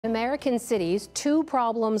American cities, two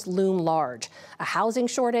problems loom large: a housing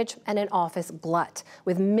shortage and an office glut,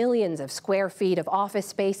 with millions of square feet of office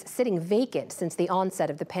space sitting vacant since the onset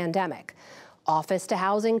of the pandemic.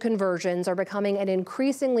 Office-to-housing conversions are becoming an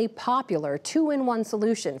increasingly popular two-in-one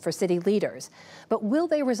solution for city leaders. But will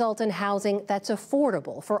they result in housing that's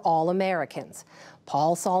affordable for all Americans?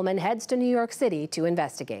 Paul Solman heads to New York City to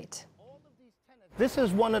investigate. This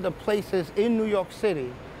is one of the places in New York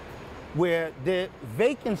City where the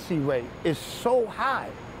vacancy rate is so high.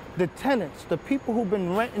 The tenants, the people who've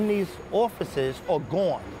been renting these offices are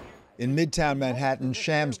gone. In Midtown Manhattan,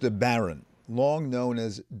 Shams de Baron, long known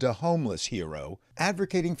as the homeless hero,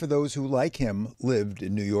 advocating for those who, like him, lived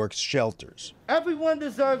in New York's shelters. Everyone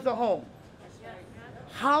deserves a home.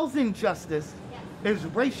 Housing justice is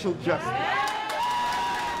racial justice.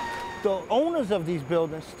 The owners of these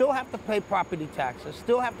buildings still have to pay property taxes,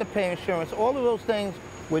 still have to pay insurance, all of those things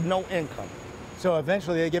with no income. So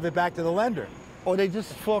eventually they give it back to the lender. Or they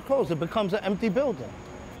just foreclose. It becomes an empty building.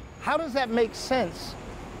 How does that make sense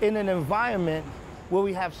in an environment where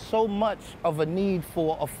we have so much of a need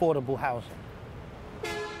for affordable housing?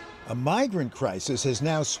 A migrant crisis has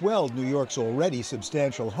now swelled New York's already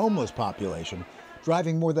substantial homeless population,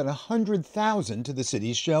 driving more than 100,000 to the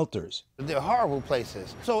city's shelters. They're horrible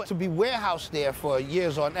places. So to be warehoused there for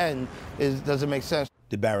years on end doesn't make sense.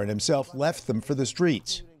 De Baron himself left them for the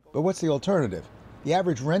streets. But what's the alternative? The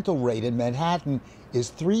average rental rate in Manhattan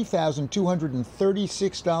is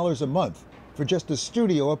 $3,236 a month for just a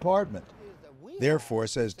studio apartment. Therefore,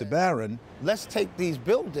 says de Baron, let's take these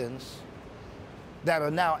buildings that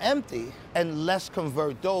are now empty and let's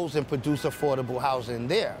convert those and produce affordable housing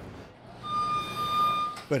there.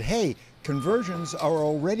 But hey, conversions are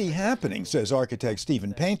already happening, says architect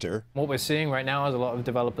Stephen Painter. What we're seeing right now is a lot of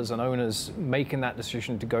developers and owners making that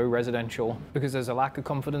decision to go residential because there's a lack of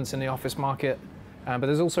confidence in the office market, but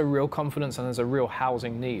there's also real confidence and there's a real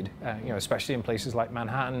housing need, especially in places like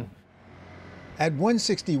Manhattan. At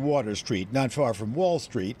 160 Water Street, not far from Wall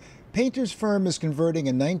Street, Painter's firm is converting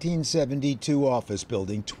a 1972 office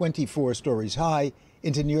building 24 stories high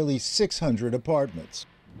into nearly 600 apartments.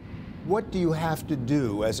 What do you have to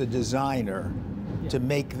do as a designer to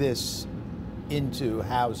make this into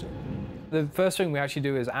housing? The first thing we actually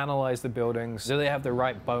do is analyze the buildings. Do they have the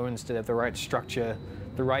right bones? Do they have the right structure,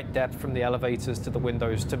 the right depth from the elevators to the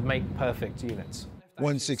windows to make perfect units?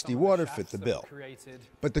 160 Water fit the bill.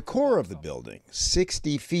 But the core of the building,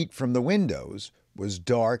 60 feet from the windows, was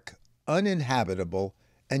dark, uninhabitable,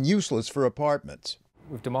 and useless for apartments.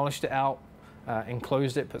 We've demolished it out,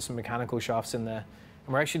 enclosed it, put some mechanical shafts in there.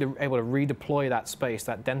 And we're actually able to redeploy that space,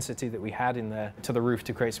 that density that we had in there, to the roof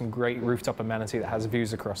to create some great rooftop amenity that has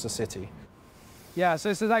views across the city. Yeah, so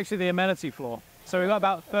this is actually the amenity floor. So we've got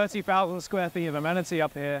about 30,000 square feet of amenity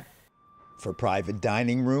up here. For private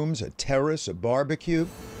dining rooms, a terrace, a barbecue.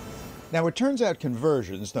 Now, it turns out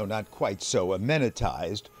conversions, though not quite so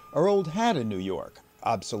amenitized, are old hat in New York.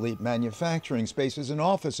 Obsolete manufacturing spaces and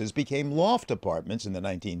offices became loft apartments in the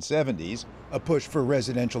 1970s. A push for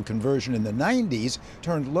residential conversion in the 90s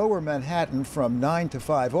turned lower Manhattan from 9 to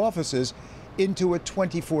 5 offices into a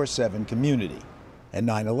 24/7 community. And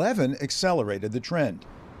 9/11 accelerated the trend.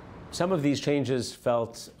 Some of these changes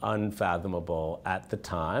felt unfathomable at the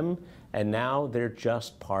time, and now they're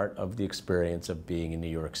just part of the experience of being in New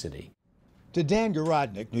York City. To Dan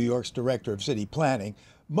Garodnick, New York's director of city planning,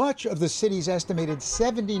 much of the city's estimated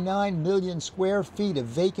 79 million square feet of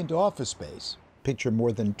vacant office space, picture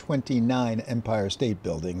more than 29 Empire State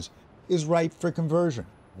Buildings, is ripe for conversion.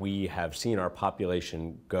 We have seen our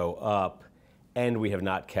population go up, and we have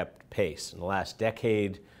not kept pace. In the last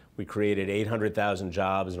decade, we created 800,000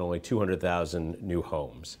 jobs and only 200,000 new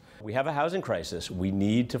homes. We have a housing crisis. We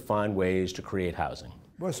need to find ways to create housing.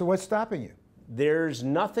 Well, so what's stopping you? There's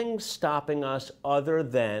nothing stopping us other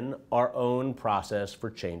than our own process for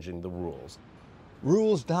changing the rules.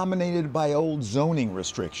 Rules dominated by old zoning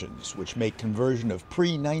restrictions, which make conversion of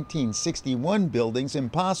pre-1961 buildings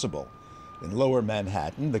impossible. In lower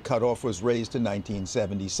Manhattan, the cutoff was raised to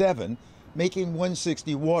 1977, making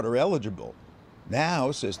 160 Water eligible.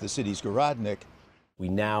 Now, says the city's Garodnick, we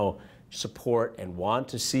now support and want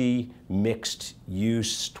to see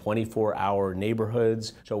mixed-use 24-hour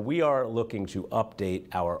neighborhoods. So we are looking to update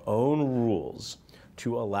our own rules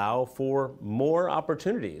to allow for more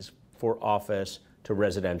opportunities for office to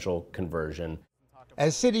residential conversion.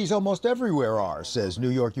 As cities almost everywhere are, says New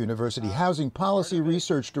York University Housing Policy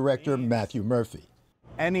Research Director Matthew Murphy.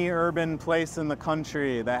 Any urban place in the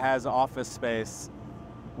country that has office space,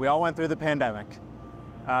 we all went through the pandemic.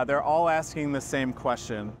 They're all asking the same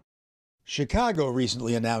question. Chicago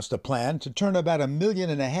recently announced a plan to turn about 1.5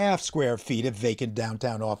 million square feet of vacant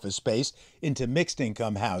downtown office space into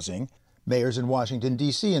mixed-income housing. Mayors in Washington,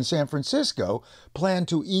 D.C. and San Francisco plan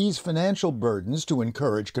to ease financial burdens to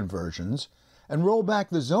encourage conversions and roll back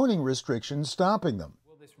the zoning restrictions stopping them.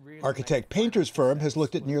 Architect Painter's firm has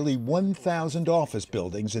looked at nearly 1,000 office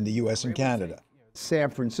buildings in the U.S. and Canada.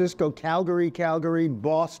 San Francisco, Calgary,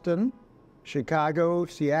 Boston, Chicago,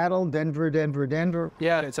 Seattle, Denver.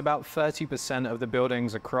 Yeah, it's about 30% of the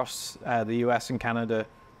buildings across the US and Canada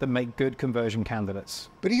that make good conversion candidates.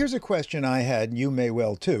 But here's a question I had, and you may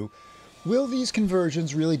well too. Will these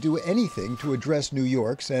conversions really do anything to address New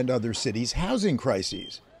York's and other cities' housing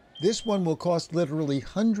crises? This one will cost literally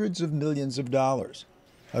hundreds of millions of dollars,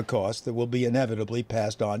 a cost that will be inevitably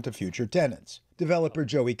passed on to future tenants. Developer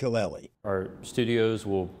Joey Kaleli. Our studios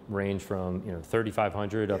will range from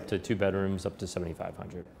 3,500 up to 2 bedrooms up to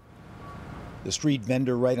 7,500. The street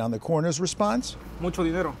vendor right on the corner's response? Mucho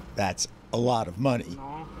dinero. That's a lot of money.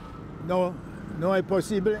 No hay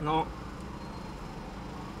posible. No.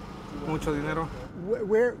 Mucho dinero.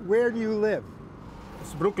 Where do you live?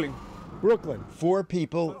 It's Brooklyn. Brooklyn. 4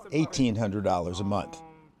 people, $1,800 a month.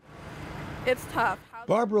 It's tough.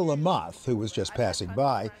 Barbara Lamoth, who was just passing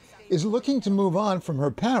by, is looking to move on from her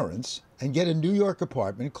parents and get a New York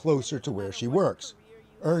apartment closer to where she works.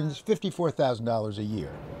 Earns $54,000 a year.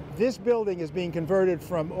 This building is being converted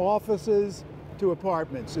from offices to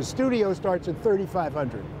apartments. The studio starts at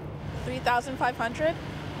 $3,500. $3,500?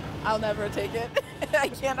 I'll never take it. I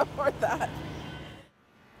can't afford that.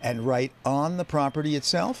 And right on the property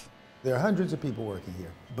itself? There are hundreds of people working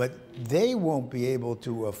here, but they won't be able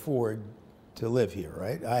to afford to live here,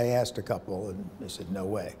 right? I asked a couple and they said, no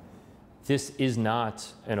way. This is not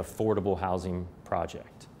an affordable housing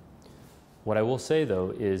project. What I will say,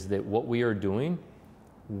 though, is that what we are doing,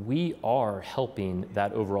 we are helping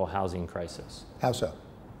that overall housing crisis. How so?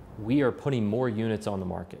 We are putting more units on the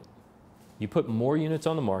market. You put more units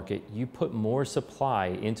on the market, you put more supply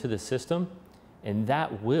into the system, and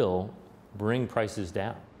that will bring prices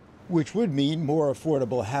down. Which would mean more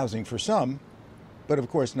affordable housing for some, but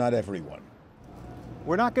of course not everyone.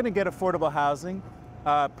 We're not going to get affordable housing,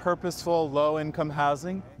 purposeful low-income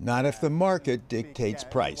housing. Not if the market dictates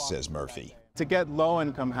price, says Murphy. To get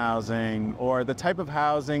low-income housing, or the type of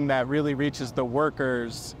housing that really reaches the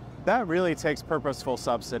workers, that really takes purposeful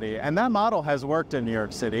subsidy. And that model has worked in New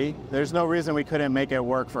York City. There's no reason we couldn't make it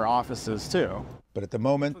work for offices, too. But at the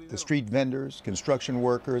moment, the street vendors, construction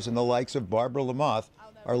workers, and the likes of Barbara Lamoth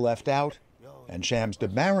are left out, and Shams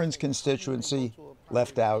DeBaron's constituency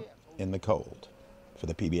left out in the cold. For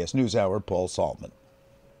the PBS NewsHour, Paul Solman.